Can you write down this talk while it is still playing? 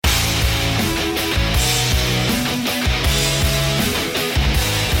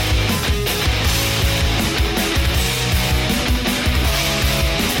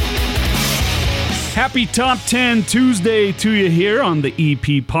Happy Top 10 Tuesday to you here on the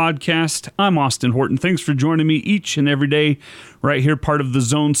EP Podcast. I'm Austin Horton. Thanks for joining me each and every day right here, part of the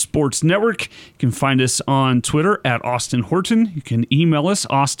Zone Sports Network. You can find us on Twitter at Austin Horton. You can email us,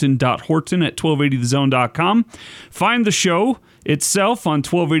 austin.horton@1280thezone.com. Find the show itself on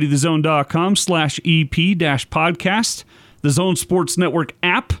 1280thezone.com/EP-podcast. The Zone Sports Network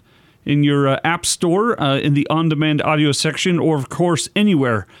app in your app store, in the on-demand audio section, or, of course,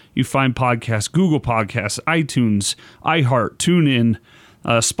 anywhere you find podcasts, Google Podcasts, iTunes, iHeart, TuneIn,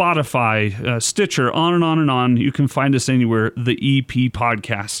 Spotify, Stitcher, on and on and on. You can find us anywhere, the EP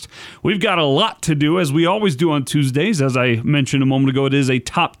Podcast. We've got a lot to do, as we always do on Tuesdays. As I mentioned a moment ago, it is a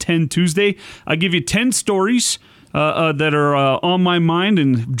Top 10 Tuesday. I give you 10 stories that are on my mind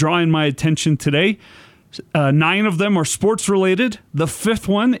and drawing my attention today. 9 of them are sports related. The 5th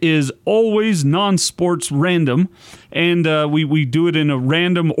one is always non-sports random, and we do it in a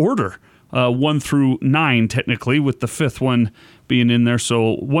random order, 1 through 9 technically, with the 5th one being in there.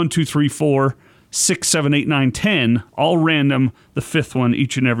 So 1, 2, 3, 4, 6, 7, 8, 9, 10, all random. The 5th one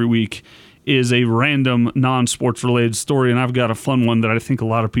each and every week is a random non-sports related story, and I've got a fun one that I think a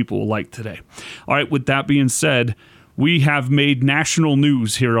lot of people will like today. All right, with that being said, we have made national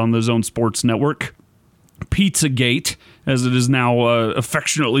news here on the Zone Sports Network. Pizzagate, as it is now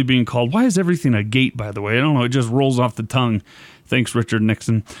affectionately being called. Why is everything a gate, by the way? I don't know. It just rolls off the tongue. Thanks, Richard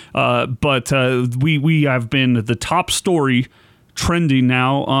Nixon. But we have been the top story trending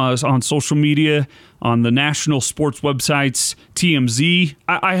now on social media, on the national sports websites, TMZ.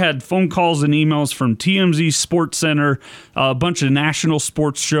 I had phone calls and emails from TMZ, Sports Center, a bunch of national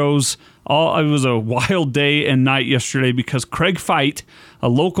sports shows. It was a wild day and night yesterday because Craig Fite, a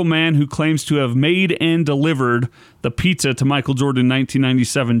local man who claims to have made and delivered the pizza to Michael Jordan in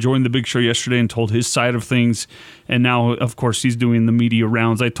 1997, joined the big show yesterday and told his side of things. And now, of course, he's doing the media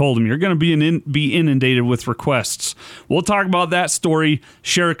rounds. I told him, you're going to be inundated with requests. We'll talk about that story,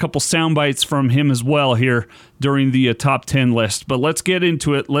 share a couple sound bites from him as well here during the top 10 list. But let's get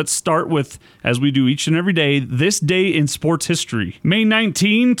into it. Let's start with, as we do each and every day, this day in sports history. May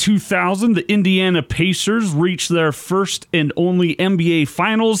 19, 2000, the Indiana Pacers reached their first and only NBA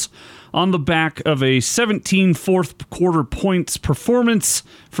Finals on the back of a 17 fourth quarter points performance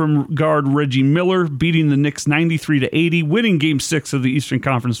from guard Reggie Miller, beating the Knicks 93-80, winning Game 6 of the Eastern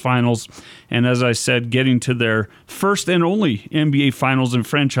Conference Finals, and as I said, getting to their first and only NBA Finals in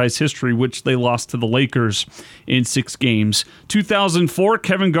franchise history, which they lost to the Lakers in 6 games. 2004,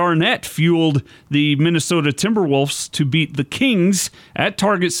 Kevin Garnett fueled the Minnesota Timberwolves to beat the Kings at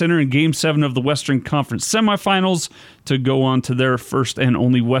Target Center in Game 7 of the Western Conference Semifinals to go on to their first and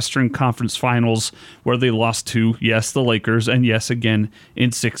only Western Conference Finals, where they lost to, yes, the Lakers, and yes, again,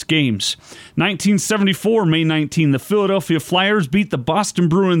 in 6 games. 1974, May 19, the Philadelphia Flyers beat the Boston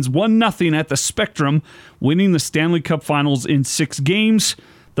Bruins 1-0 at the Spectrum, winning the Stanley Cup Finals in 6 games.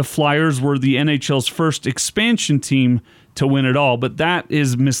 The Flyers were the NHL's first expansion team to win it all, but that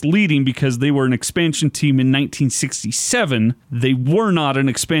is misleading because they were an expansion team in 1967. They were not an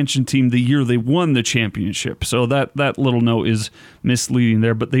expansion team the year they won the championship, so that little note is misleading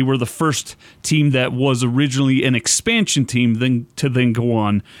there, but they were the first team that was originally an expansion team to go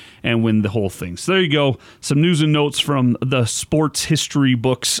on and win the whole thing. So there you go, some news and notes from the sports history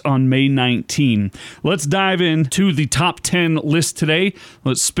books on May 19. Let's dive into the top 10 list today.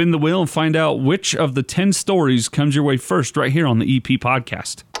 Let's spin the wheel and find out which of the 10 stories comes your way first right here on the EP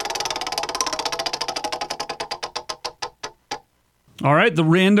Podcast. All right, the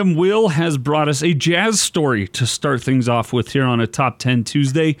random wheel has brought us a Jazz story to start things off with here on a Top 10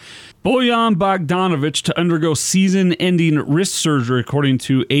 Tuesday. Bojan Bogdanovic to undergo season-ending wrist surgery, according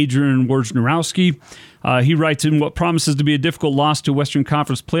to Adrian Wojnarowski. He writes, in what promises to be a difficult loss to Western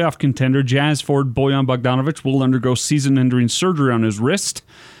Conference playoff contender, Jazz forward Bojan Bogdanovic will undergo season-ending surgery on his wrist.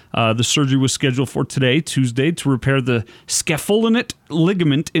 The surgery was scheduled for today, Tuesday, to repair the scapholinate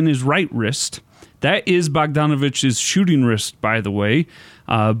ligament in his right wrist. That is Bogdanovic's shooting wrist, by the way.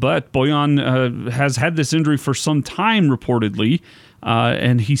 But Bojan has had this injury for some time, reportedly,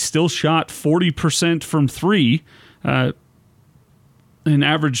 and he still shot 40% from 3 and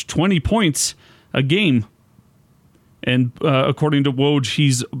averaged 20 points a game. And according to Woj,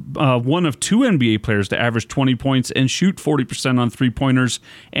 he's one of 2 NBA players to average 20 points and shoot 40% on three-pointers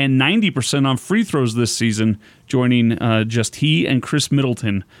and 90% on free throws this season, joining just he and Chris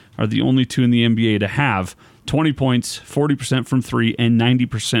Middleton are the only 2 in the NBA to have 20 points, 40% from 3, and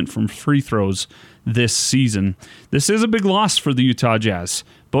 90% from free throws this season. This is a big loss for the Utah Jazz.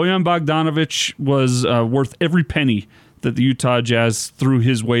 Bojan Bogdanovic was worth every penny that the Utah Jazz threw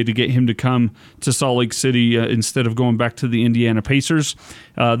his way to get him to come to Salt Lake City instead of going back to the Indiana Pacers.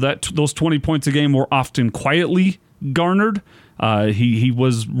 Those 20 points a game were often quietly garnered. He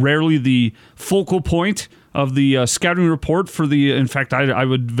was rarely the focal point of the scouting report for the. In fact, I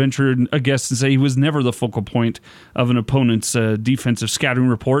would venture a guess and say he was never the focal point of an opponent's defensive scouting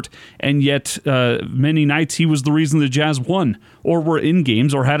report. And yet, many nights he was the reason the Jazz won or were in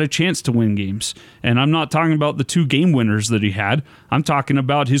games or had a chance to win games. And I'm not talking about the 2 game winners that he had. I'm talking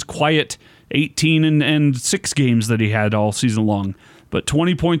about his quiet 18 and 6 games that he had all season long. But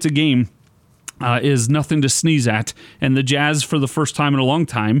 20 points a game is nothing to sneeze at. And the Jazz, for the first time in a long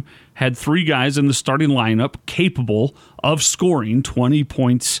time, had 3 guys in the starting lineup capable of scoring 20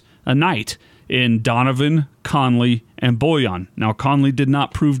 points a night in Donovan, Conley, and Bojan. Now, Conley did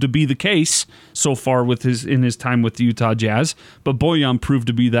not prove to be the case so far in his time with the Utah Jazz, but Bojan proved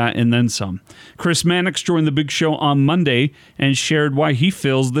to be that and then some. Chris Mannix joined the Big Show on Monday and shared why he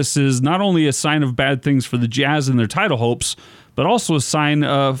feels this is not only a sign of bad things for the Jazz and their title hopes, but also a sign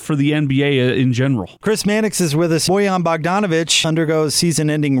for the NBA in general. Chris Mannix is with us. Bojan Bogdanovic undergoes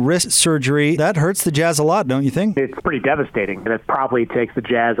season-ending wrist surgery. That hurts the Jazz a lot, don't you think? It's pretty devastating, and it probably takes the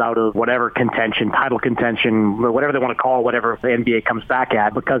Jazz out of whatever contention, title contention, whatever they want to call it, whatever the NBA comes back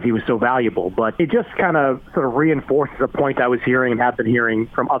at, because he was so valuable. But it just kind of sort of reinforces a point I was hearing and have been hearing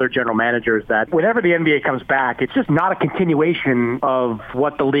from other general managers that whenever the NBA comes back, it's just not a continuation of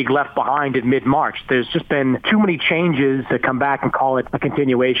what the league left behind in mid-March. There's just been too many changes to come back and call it a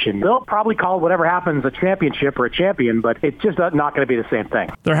continuation. They'll probably call whatever happens a championship or a champion, but it's just not going to be the same thing.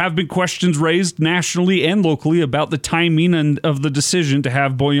 There have been questions raised nationally and locally about the timing of the decision to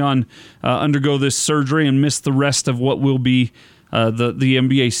have Bojan undergo this surgery and miss the rest of what will be the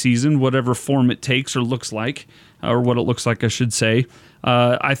NBA season, whatever form it takes or looks like, or what it looks like, I should say.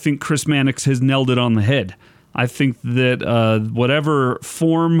 I think Chris Mannix has nailed it on the head. I think that whatever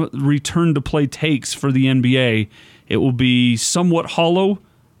form return to play takes for the NBA, it will be somewhat hollow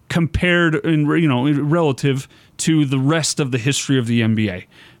compared relative to the rest of the history of the NBA,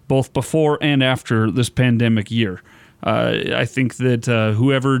 both before and after this pandemic year. I think that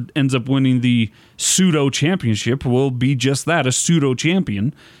whoever ends up winning the pseudo championship will be just that, a pseudo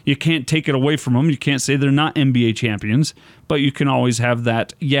champion. You can't take it away from them. You can't say they're not NBA champions, but you can always have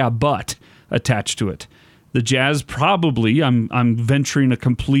that but attached to it. The Jazz probably, I'm venturing a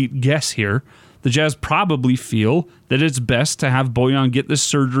complete guess here, the Jazz probably feel that it's best to have Bojan get this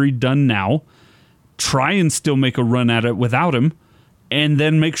surgery done now, try and still make a run at it without him, and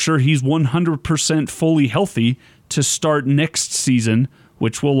then make sure he's 100% fully healthy to start next season,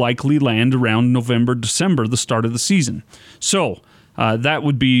 which will likely land around November, December, the start of the season. So that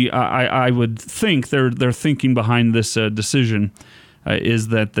would be, I would think, their thinking behind this decision is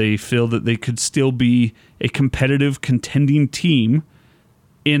that they feel that they could still be a competitive, contending team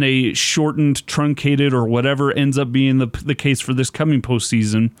in a shortened, truncated, or whatever ends up being the case for this coming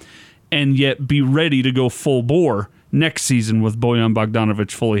postseason, and yet be ready to go full bore next season with Bojan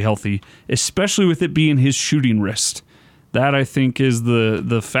Bogdanovic fully healthy, especially with it being his shooting wrist. That, I think, is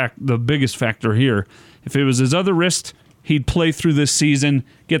the biggest factor here. If it was his other wrist, he'd play through this season,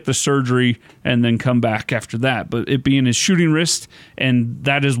 get the surgery, and then come back after that. But it being his shooting wrist, and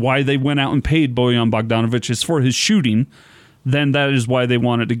that is why they went out and paid Bojan Bogdanovic, is for his shooting, then that is why they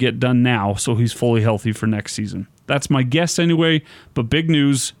wanted to get done now, so he's fully healthy for next season. That's my guess anyway, but big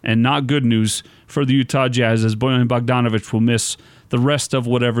news and not good news for the Utah Jazz, as Bojan Bogdanovic will miss the rest of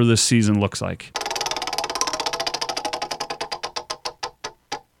whatever this season looks like.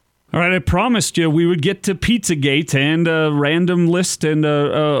 All right, I promised you we would get to Pizzagate and a random list, and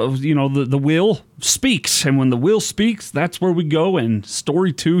the wheel speaks. And when the wheel speaks, that's where we go. And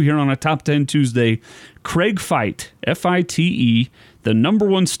story 2 here on a Top 10 Tuesday, Craig Fite, F-I-T-E, the number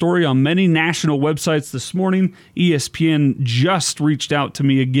one story on many national websites this morning. ESPN just reached out to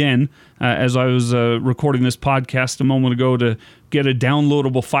me again as I was recording this podcast a moment ago to get a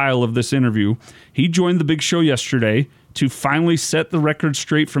downloadable file of this interview. He joined the Big Show yesterday to finally set the record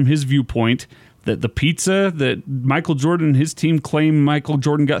straight from his viewpoint that the pizza that Michael Jordan and his team claim Michael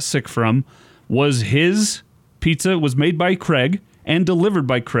Jordan got sick from was his pizza, was made by Craig and delivered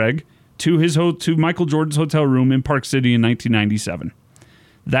by Craig to Michael Jordan's hotel room in Park City in 1997.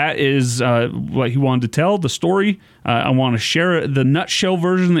 That is what he wanted to tell, the story. I want to share the nutshell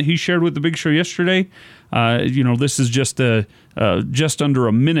version that he shared with the Big Show yesterday. This is just under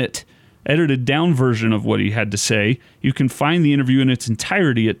a minute edited down version of what he had to say. You can find the interview in its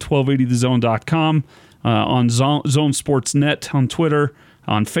entirety at 1280thezone.com, on Zone Sports Net on Twitter,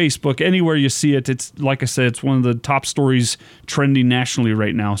 on Facebook, anywhere you see it. It's, like I said, it's one of the top stories trending nationally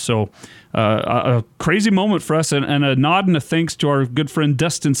right now. So a crazy moment for us, and a nod and a thanks to our good friend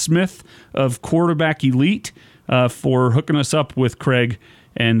Dustin Smith of Quarterback Elite for hooking us up with Craig.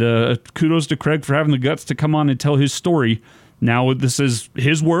 And kudos to Craig for having the guts to come on and tell his story. Now this is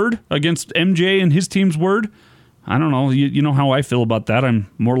his word against MJ and his team's word. I don't know. You know how I feel about that. I'm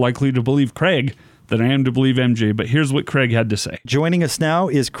more likely to believe Craig than I am to believe MJ. But here's what Craig had to say. Joining us now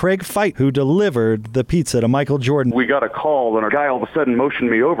is Craig Fite, who delivered the pizza to Michael Jordan. We got a call, and a guy all of a sudden motioned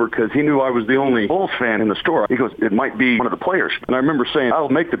me over because he knew I was the only Bulls fan in the store. He goes, it might be one of the players. And I remember saying, I'll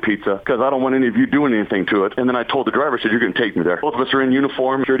make the pizza because I don't want any of you doing anything to it. And then I told the driver, I said, you're going to take me there. Both of us are in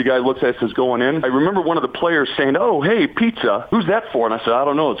uniform. Security guy looks at us as going in. I remember one of the players saying, oh, hey, pizza. Who's that for? And I said, I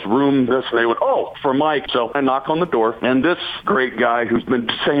don't know. It's room this. And they went, oh, for Mike. So I knock on the door, and this great guy who's been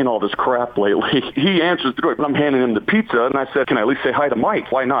saying all this crap lately, he answers the door. I'm handing him the pizza, and I said, can I at least say hi to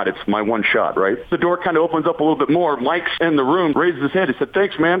Mike? Why not? It's my one shot, right? The door kind of opens up a little bit more. Mike's in the room, raises his hand. He said,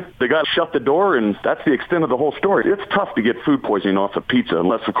 thanks, man. The guy shut the door, and that's the extent of the whole story. It's tough to get food poisoning off of pizza,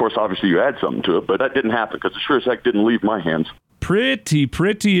 unless, of course, obviously you add something to it, but that didn't happen because it sure as heck didn't leave my hands.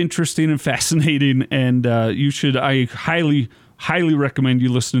 Pretty interesting and fascinating, and I highly recommend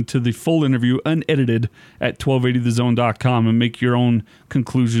you listen to the full interview unedited at 1280thezone.com and make your own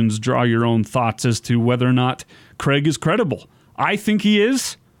conclusions, draw your own thoughts as to whether or not Craig is credible. I think he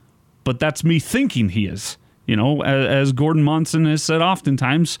is, but that's me thinking he is. You know, as Gordon Monson has said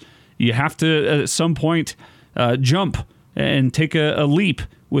oftentimes, you have to at some point jump and take a leap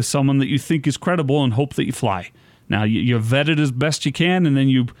with someone that you think is credible and hope that you fly. Now, you vet it as best you can, and then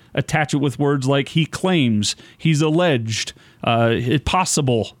you attach it with words like he claims, he's alleged,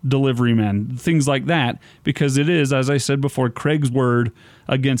 possible delivery man, things like that, because it is, as I said before, Craig's word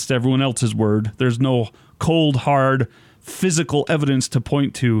against everyone else's word. There's no cold, hard, physical evidence to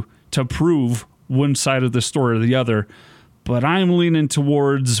point to prove one side of the story or the other. But I'm leaning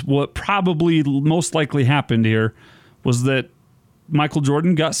towards what probably most likely happened here was that Michael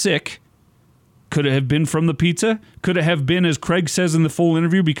Jordan got sick. Could it have been from the pizza? Could it have been, as Craig says in the full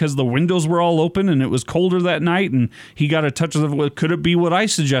interview, because the windows were all open and it was colder that night and he got a touch of it? Could it be what I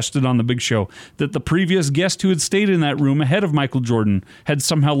suggested on the big show, that the previous guest who had stayed in that room ahead of Michael Jordan had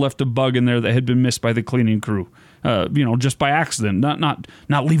somehow left a bug in there that had been missed by the cleaning crew? Just by accident,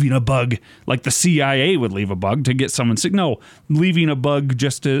 not leaving a bug like the CIA would leave a bug to get someone sick. No, leaving a bug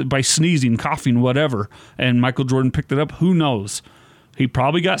just by sneezing, coughing, whatever. And Michael Jordan picked it up. Who knows? He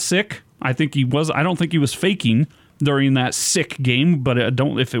probably got sick. I don't think he was faking during that sick game, but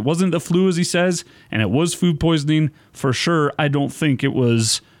if it wasn't the flu, as he says, and it was food poisoning, for sure, I don't think it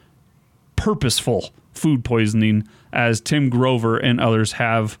was purposeful food poisoning, as Tim Grover and others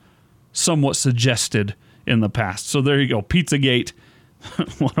have somewhat suggested in the past. So there you go. Pizzagate.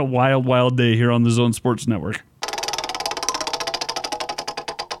 What a wild, wild day here on the Zone Sports Network.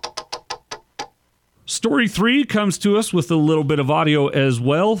 Story 3 comes to us with a little bit of audio as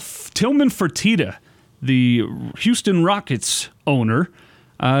well. Tillman Fertitta, the Houston Rockets owner,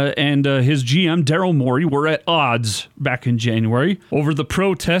 and his GM, Daryl Morey, were at odds back in January over the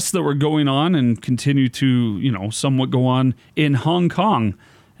protests that were going on and continue to, somewhat go on in Hong Kong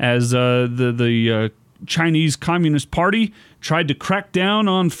as the Chinese Communist Party tried to crack down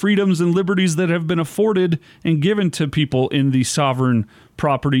on freedoms and liberties that have been afforded and given to people in the sovereign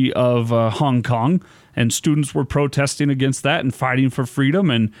property of Hong Kong. And students were protesting against that and fighting for freedom.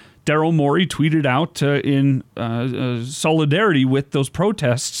 And Daryl Morey tweeted out in solidarity with those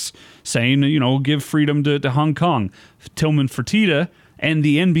protests, saying, give freedom to Hong Kong. Tillman Fertitta and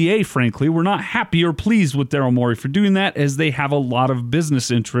the NBA, frankly, were not happy or pleased with Daryl Morey for doing that, as they have a lot of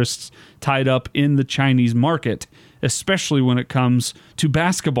business interests tied up in the Chinese market, especially when it comes to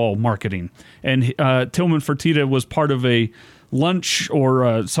basketball marketing. And Tillman Fertitta was part of a lunch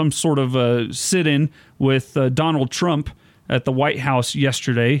or some sort of a sit-in with Donald Trump at the White House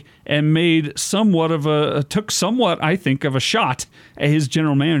yesterday and took somewhat, I think, of a shot at his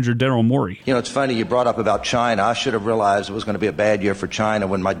general manager, Daryl Morey. It's funny you brought up about China. I should have realized it was going to be a bad year for China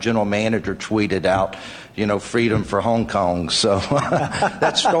when my general manager tweeted out, freedom for Hong Kong. So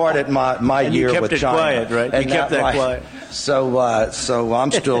that started my year with China. You kept it quiet, right? And you kept that quiet. So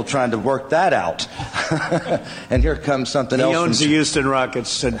I'm still trying to work that out. And here comes something else. He owns the Houston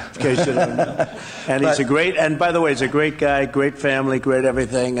Rockets, in case you don't know. And and by the way, he's a great guy, great family, great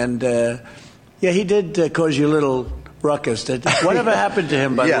everything. And he did cause you a little ruckus. Whatever happened to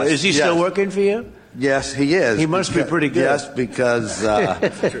him, by the way? Is he still working for you? Yes, he is. He must be pretty good. Yes, because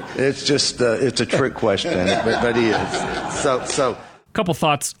it's just it's a trick question, but he is. So Couple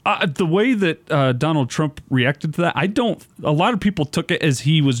thoughts. The way that Donald Trump reacted to that, a lot of people took it as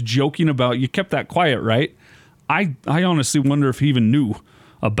he was joking about, you kept that quiet, right? I honestly wonder if he even knew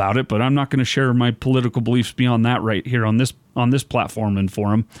about it, but I'm not going to share my political beliefs beyond that right here on this platform and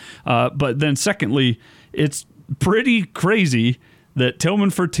forum. But then secondly, it's pretty crazy that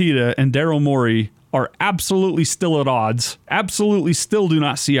Tillman Fertitta and Daryl Morey are absolutely still at odds, absolutely still do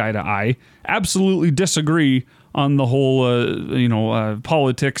not see eye to eye, absolutely disagree on the whole,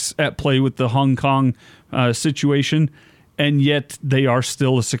 politics at play with the Hong Kong situation, and yet they are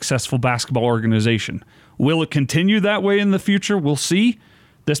still a successful basketball organization. Will it continue that way in the future? We'll see.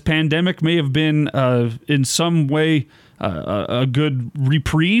 This pandemic may have been, in some way, a good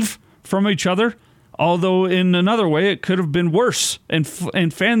reprieve from each other, although in another way it could have been worse and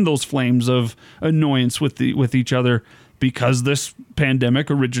fanned those flames of annoyance with each other because this pandemic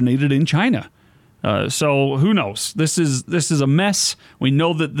originated in China. So who knows? This is a mess. We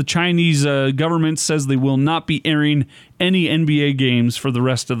know that the Chinese government says they will not be airing any NBA games for the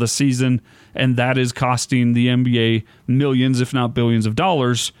rest of the season, and that is costing the NBA millions, if not billions of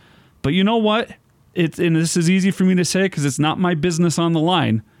dollars. But you know what? And this is easy for me to say because it's not my business on the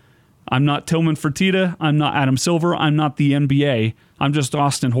line. I'm not Tillman Fertitta. I'm not Adam Silver. I'm not the NBA. I'm just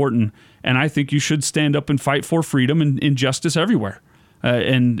Austin Horton. And I think you should stand up and fight for freedom and justice everywhere.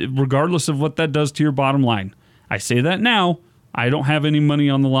 And regardless of what that does to your bottom line. I say that now. I don't have any money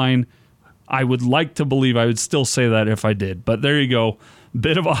on the line. I would like to believe I would still say that if I did. But there you go.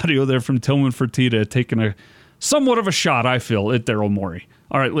 Bit of audio there from Tillman Fertitta taking a somewhat of a shot, I feel, at Daryl Morey.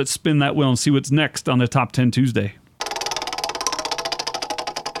 All right, let's spin that wheel and see what's next on the Top 10 Tuesday.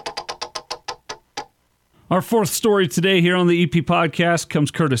 Our fourth story today here on the EP podcast comes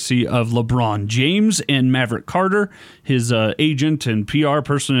courtesy of LeBron James and Maverick Carter, his agent and PR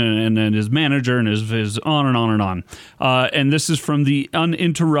person and his manager and his on and on and on. And this is from the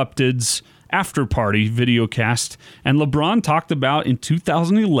Uninterrupted's After Party videocast. And LeBron talked about in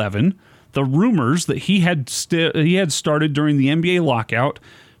 2011 the rumors that he had started during the NBA lockout,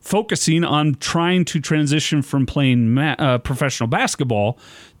 focusing on trying to transition from playing professional basketball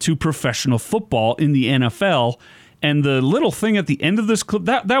to professional football in the NFL. And the little thing at the end of this clip,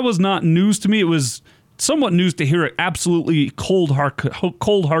 that was not news to me. It was somewhat news to hear it absolutely cold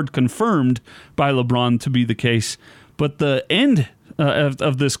hard confirmed by LeBron to be the case. But the end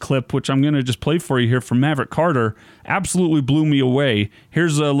of this clip, which I'm going to just play for you here from Maverick Carter, absolutely blew me away.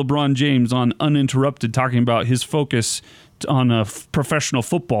 Here's LeBron James on Uninterrupted talking about his focus on professional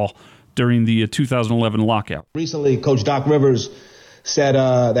football during the 2011 lockout. Recently, Coach Doc Rivers said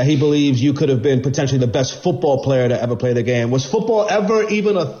that he believes you could have been potentially the best football player to ever play the game. Was football ever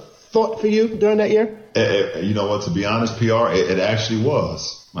even a thought for you during that year? You know what, to be honest, PR, it actually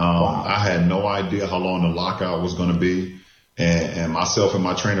was. Wow. I had no idea how long the lockout was going to be. And myself and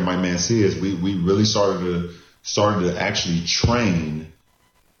my trainer, my man Sears, we really started to actually train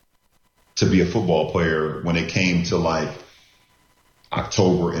to be a football player when it came to like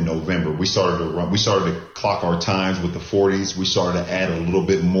October and November. We started to run. We started to clock our times with the 40s. We started to add a little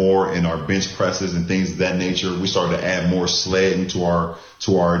bit more in our bench presses and things of that nature. We started to add more sledding to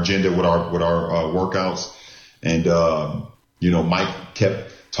our agenda with our workouts. And Mike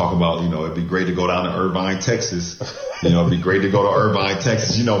kept talking about, it'd be great to go down to Irvine, Texas. It'd be great to go to Irvine,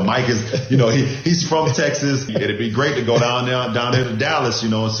 Texas. Mike is, he's from Texas. It'd be great to go down there to Dallas,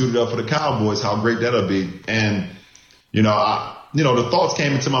 and suit it up for the Cowboys. How great that'll be. And, the thoughts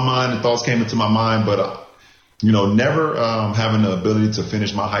came into my mind, but, never having the ability to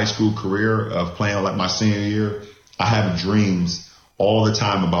finish my high school career of playing like my senior year. I have dreams all the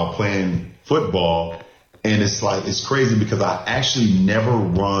time about playing football. And it's crazy because I actually never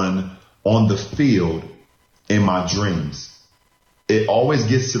run on the field in my dreams. It always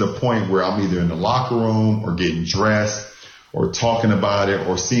gets to the point where I'm either in the locker room or getting dressed or talking about it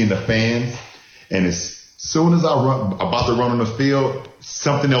or seeing the fans. And as soon as about to run on the field,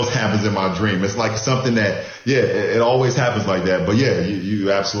 something else happens in my dream. It's like something that, it always happens like that. But yeah,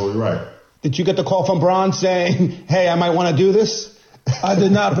 you're absolutely right. Did you get the call from Bron saying, hey, I might want to do this? I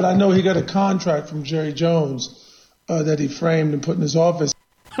did not, but I know he got a contract from Jerry Jones that he framed and put in his office.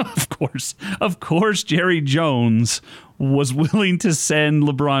 Of course, Jerry Jones was willing to send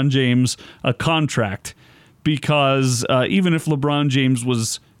LeBron James a contract because even if LeBron James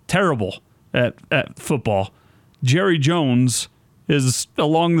was terrible at football, Jerry Jones is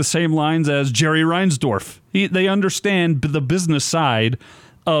along the same lines as Jerry Reinsdorf. They understand the business side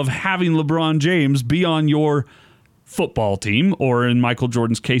of having LeBron James be on your football team, or in Michael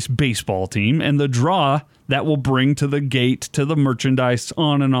Jordan's case, baseball team, and the draw that will bring to the gate, to the merchandise,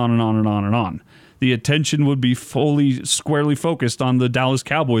 on and on and on and on and on. the attention would be fully squarely focused on the Dallas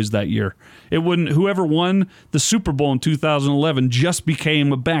Cowboys that year. It wouldn't. Whoever won the Super Bowl in 2011 just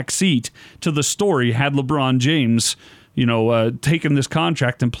became a backseat to the story had LeBron James, taken this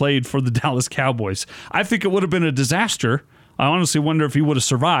contract and played for the Dallas Cowboys. I think it would have been a disaster. I honestly wonder if he would have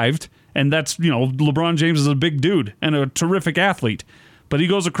survived. And that's, LeBron James is a big dude and a terrific athlete. But he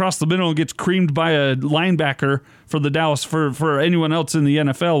goes across the middle and gets creamed by a linebacker for the Dallas, for anyone else in the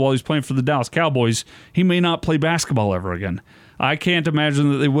NFL while he's playing for the Dallas Cowboys. He may not play basketball ever again. I can't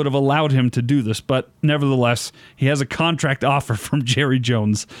imagine that they would have allowed him to do this, but nevertheless, he has a contract offer from Jerry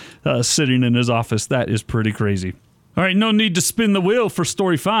Jones sitting in his office. That is pretty crazy. All right, no need to spin the wheel for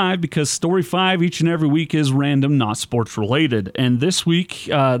Story 5 because Story 5 each and every week is random, not sports related. And this week,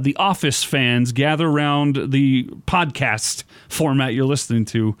 the Office fans gather around the podcast format you're listening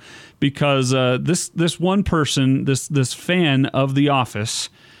to because this one person, this fan of The Office,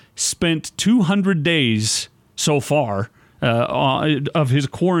 spent 200 days so far of his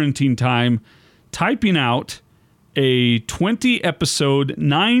quarantine time typing out a 20-episode,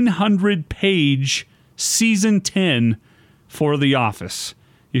 900-page Season 10 for The Office.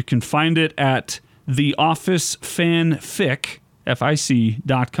 You can find it at theofficefanfic,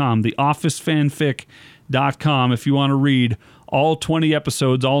 FIC.com, theofficefanfic.com if you want to read all 20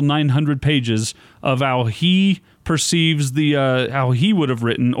 episodes, all 900 pages of how he perceives how he would have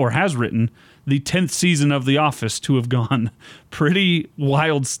written or has written the 10th season of The Office to have gone. Pretty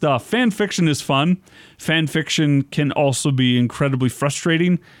wild stuff. Fan fiction is fun. Fan fiction can also be incredibly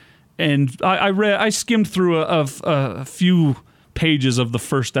frustrating. And I skimmed through a few pages of the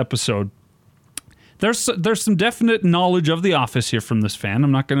first episode. There's some definite knowledge of The Office here from this fan.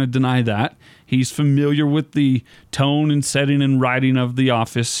 I'm not going to deny that. He's familiar with the tone and setting and writing of The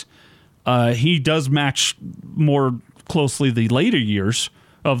Office. He does match more closely the later years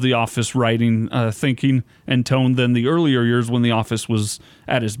of The Office writing, thinking, and tone than the earlier years when The Office was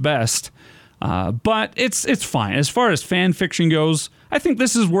at its best. But it's fine. As far as fan fiction goes, I think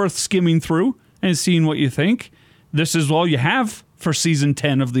this is worth skimming through and seeing what you think. This is all you have for Season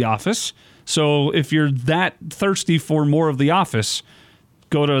 10 of The Office. So if you're that thirsty for more of The Office,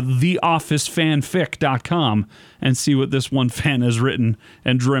 go to theofficefanfic.com and see what this one fan has written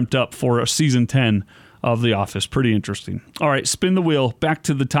and dreamt up for Season 10 of The Office. Pretty interesting. All right, spin the wheel. Back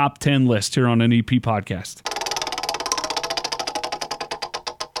to the top 10 list here on an EP podcast.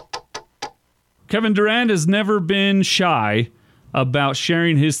 Kevin Durant has never been shy about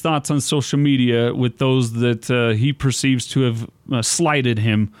sharing his thoughts on social media with those that he perceives to have slighted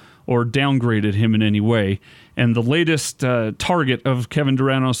him or downgraded him in any way. And the latest target of Kevin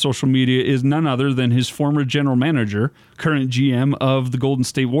Durant on social media is none other than his former general manager, current GM of the Golden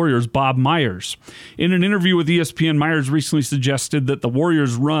State Warriors, Bob Myers. In an interview with ESPN, Myers recently suggested that the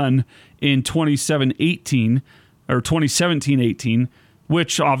Warriors' run in 2017-18,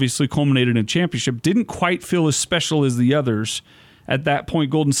 which obviously culminated in a championship, didn't quite feel as special as the others. At that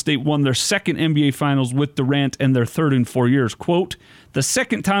point, Golden State won their second NBA Finals with Durant and their third in 4 years. Quote, the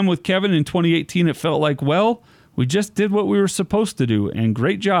second time with Kevin in 2018, it felt like, well, we just did what we were supposed to do, and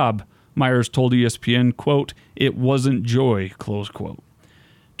great job, Myers told ESPN, quote, it wasn't joy, close quote.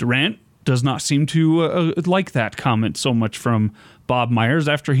 Durant does not seem to like that comment so much from Bob Myers.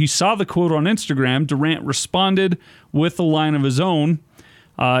 After he saw the quote on Instagram, Durant responded with a line of his own.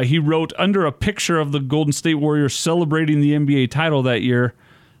 He wrote under a picture of the Golden State Warriors celebrating the NBA title that year,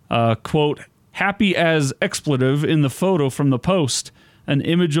 quote, happy as expletive in the photo from the post, an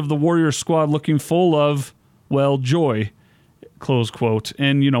image of the Warriors squad looking full of, well, joy, close quote.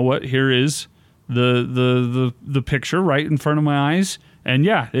 And you know what? Here is the picture right in front of my eyes. And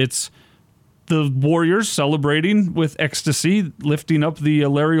yeah, it's the Warriors celebrating with ecstasy, lifting up the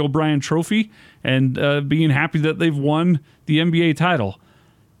Larry O'Brien trophy and being happy that they've won the NBA title.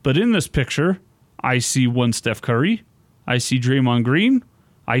 But in this picture, I see one Steph Curry, I see Draymond Green,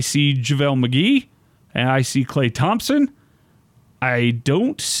 I see JaVale McGee, and I see Klay Thompson. I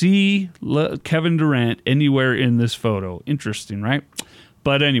don't see Kevin Durant anywhere in this photo. Interesting, right?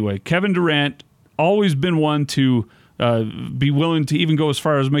 But anyway, Kevin Durant always been one to be willing to even go as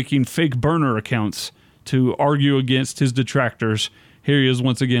far as making fake burner accounts to argue against his detractors. Here he is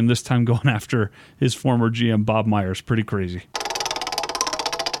once again, this time going after his former GM, Bob Myers. Pretty crazy.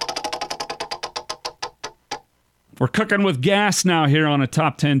 We're cooking with gas now here on a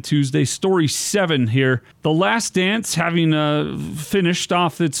Top 10 Tuesday. Story 7 here. The Last Dance, having finished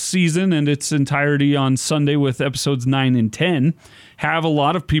off its season and its entirety on Sunday with episodes 9 and 10, have a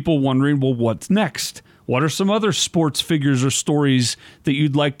lot of people wondering, well, what's next? What are some other sports figures or stories that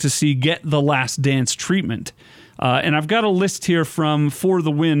you'd like to see get the Last Dance treatment? And I've got a list here from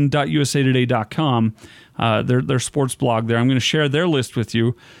forthewin.usatoday.com, their sports blog there. I'm going to share their list with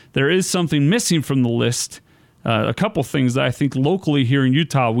you. There is something missing from the list, a couple things that I think locally here in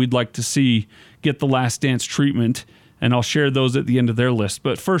Utah we'd like to see get the Last Dance treatment, and I'll share those at the end of their list.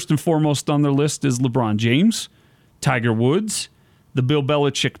 But first and foremost on their list is LeBron James, Tiger Woods, the Bill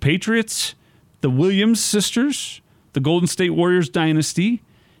Belichick Patriots, the Williams sisters, the Golden State Warriors dynasty,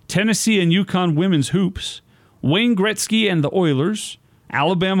 Tennessee and UConn women's hoops, Wayne Gretzky and the Oilers,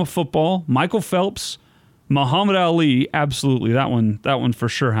 Alabama football, Michael Phelps, Muhammad Ali, absolutely, that one for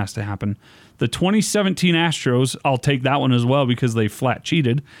sure has to happen. The 2017 Astros, I'll take that one as well because they flat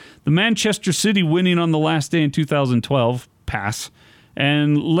cheated. The Manchester City winning on the last day in 2012, pass.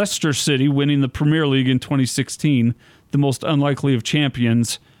 And Leicester City winning the Premier League in 2016, the most unlikely of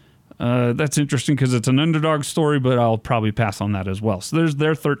champions. That's interesting because it's an underdog story, but I'll probably pass on that as well. So there's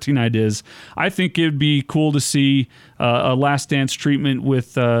their 13 ideas. I think it'd be cool to see a Last Dance treatment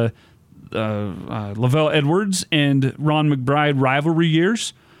with Lavelle Edwards and Ron McBride rivalry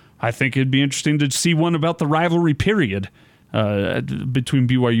years. I think it'd be interesting to see one about the rivalry period between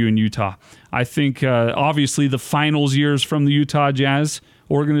BYU and Utah. I think obviously the finals years from the Utah Jazz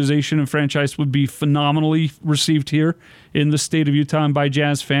organization and franchise would be phenomenally received here in the state of Utah and by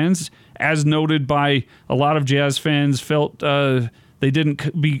Jazz fans. As noted by a lot of Jazz fans, felt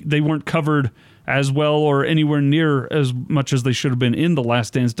they weren't covered as well or anywhere near as much as they should have been in the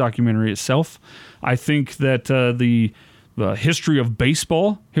Last Dance documentary itself. I think that the history of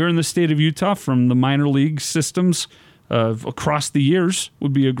baseball here in the state of Utah from the minor league systems across the years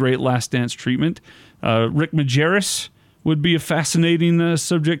would be a great Last Dance treatment. Rick Majerus would be a fascinating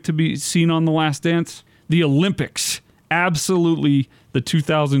subject to be seen on the Last Dance. The Olympics, absolutely, the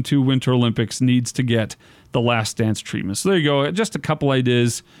 2002 Winter Olympics needs to get the Last Dance treatment. So there you go, just a couple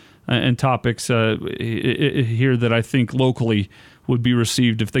ideas and topics here that I think locally would be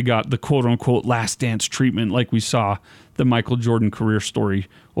received if they got the quote-unquote Last Dance treatment like we saw the Michael Jordan career story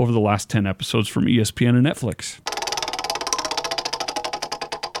over the last 10 episodes from ESPN and Netflix.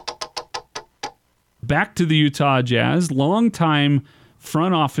 Back to the Utah Jazz, longtime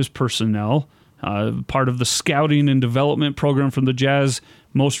front office personnel, part of the scouting and development program from the Jazz,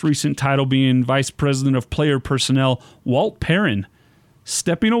 most recent title being Vice President of Player Personnel, Walt Perrin,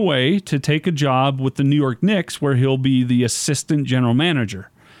 stepping away to take a job with the New York Knicks where he'll be the assistant general manager.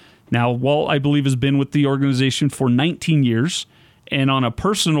 Now, Walt, I believe, has been with the organization for 19 years, and on a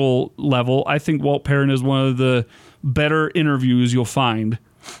personal level, I think Walt Perrin is one of the better interviews you'll find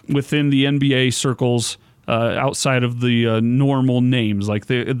within the NBA circles outside of the normal names, like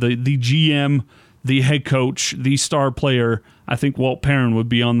the GM, the head coach, the star player. I think Walt Perrin would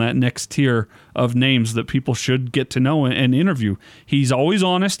be on that next tier of names that people should get to know and interview. He's always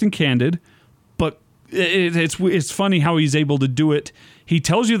honest and candid, but it's funny how he's able to do it. He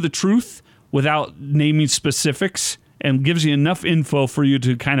tells you the truth without naming specifics and gives you enough info for you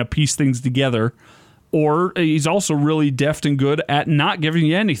to kind of piece things together. Or he's also really deft and good at not giving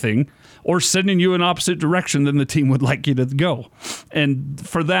you anything or sending you in opposite direction than the team would like you to go. And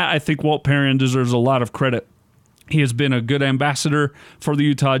for that, I think Walt Perrin deserves a lot of credit. He has been a good ambassador for the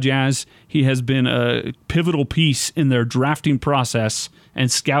Utah Jazz. He has been a pivotal piece in their drafting process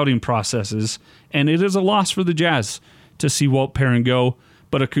and scouting processes. And it is a loss for the Jazz to see Walt Perrin go.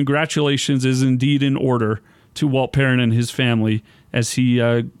 But a congratulations is indeed in order to Walt Perrin and his family as he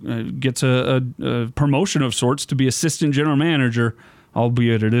gets a promotion of sorts to be assistant general manager,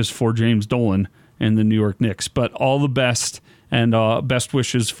 albeit it is for James Dolan and the New York Knicks. But all the best and best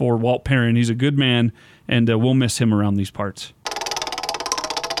wishes for Walt Perrin. He's a good man, and we'll miss him around these parts.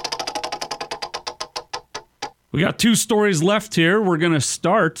 We got two stories left here. We're going to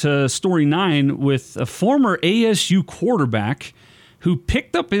start story 9 with a former ASU quarterback who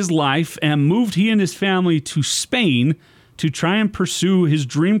picked up his life and moved he and his family to Spain to try and pursue his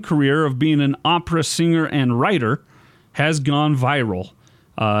dream career of being an opera singer and writer, has gone viral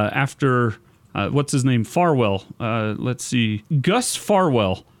after, what's his name, Farwell. Let's see, Gus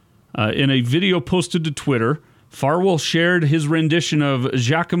Farwell. In a video posted to Twitter, Farwell shared his rendition of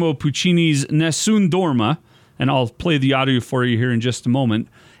Giacomo Puccini's Nessun Dorma, and I'll play the audio for you here in just a moment,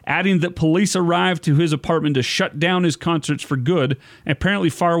 adding that police arrived to his apartment to shut down his concerts for good. Apparently,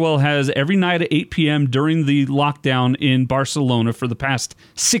 Farwell has every night at 8 p.m. during the lockdown in Barcelona for the past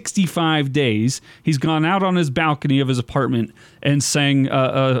 65 days. He's gone out on his balcony of his apartment and sang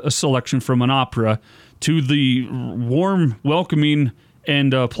a selection from an opera to the warm, welcoming,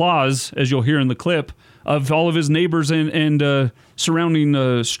 and applause, as you'll hear in the clip, of all of his neighbors and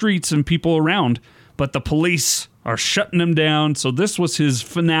surrounding streets and people around. But the police are shutting him down, so this was his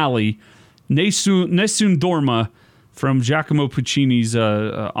finale. Nessun Dorma from Giacomo Puccini's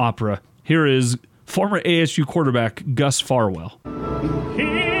opera. Here is former ASU quarterback Gus Farwell.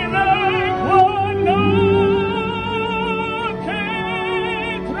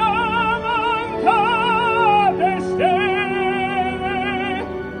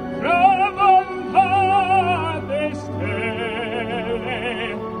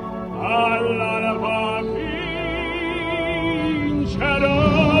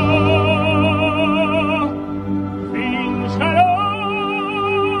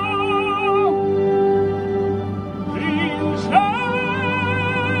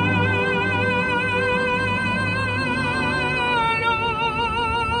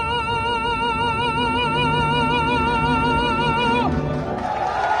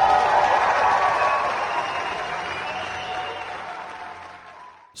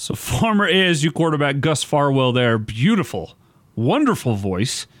 So former ASU quarterback Gus Farwell there. Beautiful, wonderful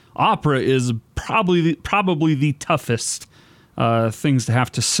voice. Opera is probably the toughest things to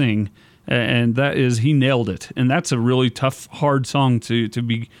have to sing, and that is, he nailed it. And that's a really tough, hard song to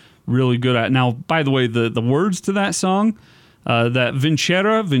be really good at. Now, by the way, the words to that song, that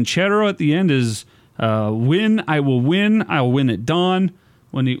Vincero at the end is win, I will win at dawn.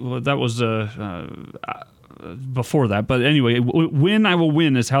 That was before that, but anyway, win, I will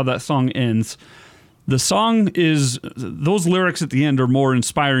win is how that song ends. The song is, those lyrics at the end are more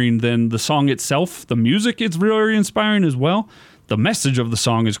inspiring than the song itself. The music is really inspiring as well. The message of the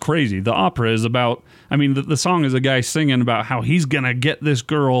song is crazy. The opera is about, the song is a guy singing about how he's going to get this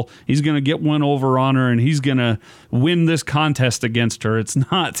girl, he's going to get one over on her, and he's going to win this contest against her. It's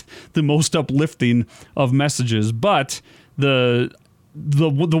not the most uplifting of messages, but the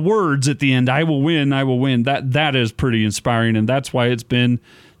words at the end, I will win, that is pretty inspiring, and that's why it's been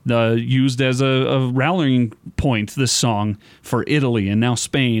used as a rallying point, this song, for Italy and now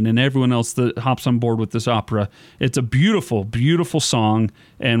Spain and everyone else that hops on board with this opera. It's a beautiful, beautiful song,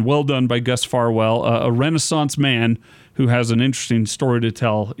 and well done by Gus Farwell, a Renaissance man who has an interesting story to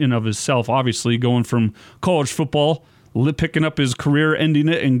tell in of himself, obviously going from college football, picking up his career, ending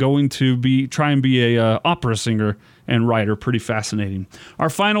it, and going to try and be a opera singer and writer. Pretty fascinating. Our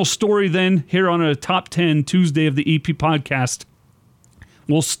final story then, here on a Top 10 Tuesday of the EP podcast,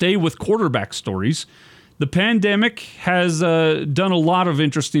 we'll stay with quarterback stories. The pandemic has done a lot of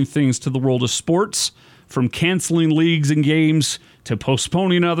interesting things to the world of sports, from canceling leagues and games to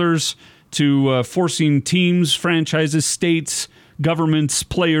postponing others to forcing teams, franchises, states, governments,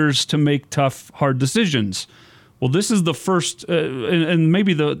 players to make tough, hard decisions. Well, this is the first and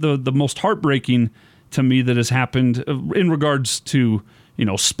maybe the most heartbreaking to me that has happened in regards to,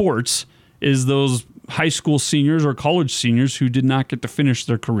 sports, is those high school seniors or college seniors who did not get to finish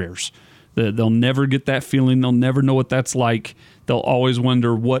their careers. They'll never get that feeling. They'll never know what that's like. They'll always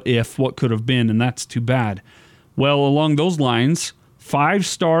wonder what could have been, and that's too bad. Well, along those lines,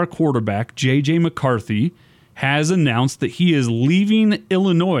 5-star quarterback J.J. McCarthy has announced that he is leaving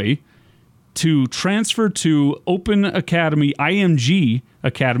Illinois to transfer to Open Academy, IMG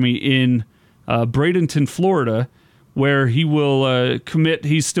Academy in Bradenton, Florida, where he will commit.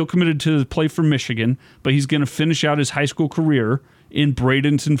 He's still committed to play for Michigan, but he's going to finish out his high school career in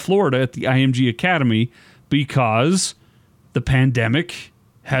Bradenton, Florida at the IMG Academy, because the pandemic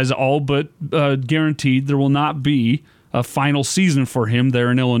has all but guaranteed there will not be a final season for him there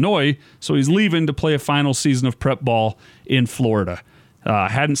in Illinois, so he's leaving to play a final season of prep ball in Florida.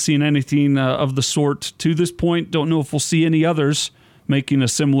 Hadn't seen anything of the sort to this point. Don't know if we'll see any others making a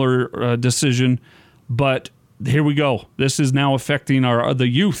similar decision, but here we go. This is now affecting the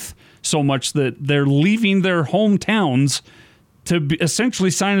youth so much that they're leaving their hometowns to essentially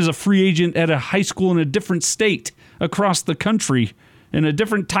sign as a free agent at a high school in a different state across the country in a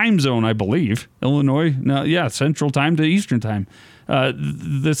different time zone, I believe. Illinois, Central Time to Eastern Time.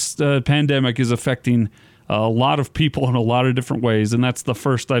 This pandemic is affecting a lot of people in a lot of different ways, and that's the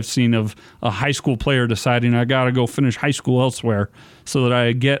first I've seen of a high school player deciding I got to go finish high school elsewhere so that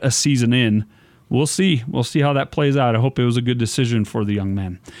I get a season in. We'll see. We'll see how that plays out. I hope it was a good decision for the young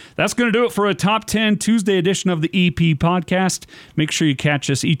man. That's going to do it for a Top 10 Tuesday edition of the EP podcast. Make sure you catch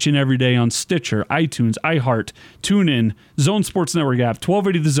us each and every day on Stitcher, iTunes, iHeart, TuneIn, Zone Sports Network app,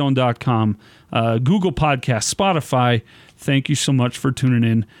 1280thezone.com, Google Podcasts, Spotify. Thank you so much for tuning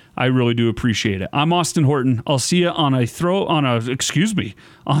in. I really do appreciate it. I'm Austin Horton. I'll see you on a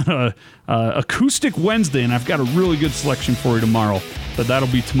Acoustic Wednesday, and I've got a really good selection for you tomorrow. But that'll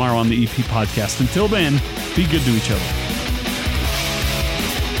be tomorrow on the EP podcast. Until then, be good to each other.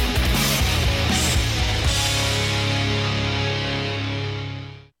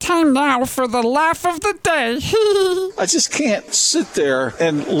 time now for the laugh of the day. I just can't sit there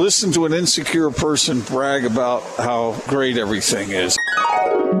and listen to an insecure person brag about how great everything is.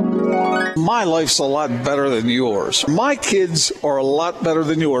 My life's a lot better than yours. My kids are a lot better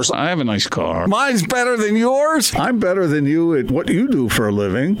than yours. I have a nice car. Mine's better than yours. I'm better than you at what you do for a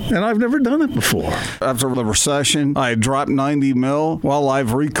living, and I've never done it before. After the recession, I dropped $90 million. Well,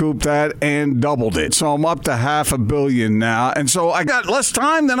 I've recouped that and doubled it. So I'm up to $500 million now. And so I got less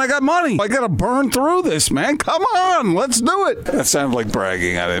time than I got money. I got to burn through this, man. Come on, let's do it. That sounded like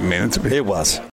bragging. I didn't mean it to be. It was.